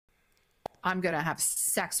I'm gonna have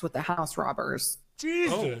sex with the house robbers.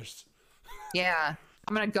 Jesus. Yeah.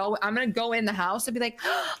 I'm gonna go in the house and be like,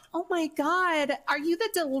 oh my God, are you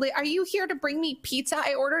here to bring me pizza?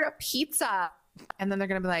 I ordered a pizza. And then they're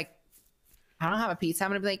gonna be like, I don't have a pizza. I'm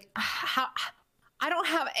gonna be like, how? I don't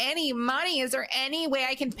have any money. Is there any way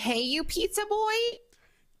I can pay you, pizza boy?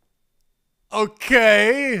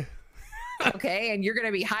 Okay. Okay, and you're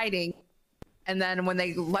gonna be hiding. And then when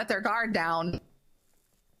they let their guard down,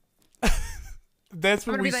 that's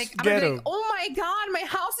when we I'm get gonna be him. like, oh my God, my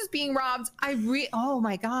house is being robbed. Oh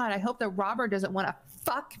my God, I hope the robber doesn't want to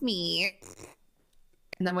fuck me.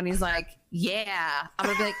 And then when he's like, yeah, I'm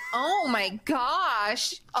gonna be like, oh my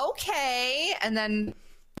gosh, okay. And then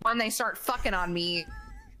when they start fucking on me.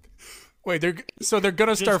 Wait, they're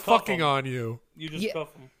gonna start fucking on you. You just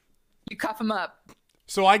cuff them. You cuff them up.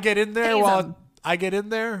 So I get in there Tase while him. I get in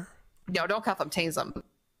there? No, don't cuff them, tase them.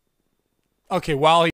 Okay, while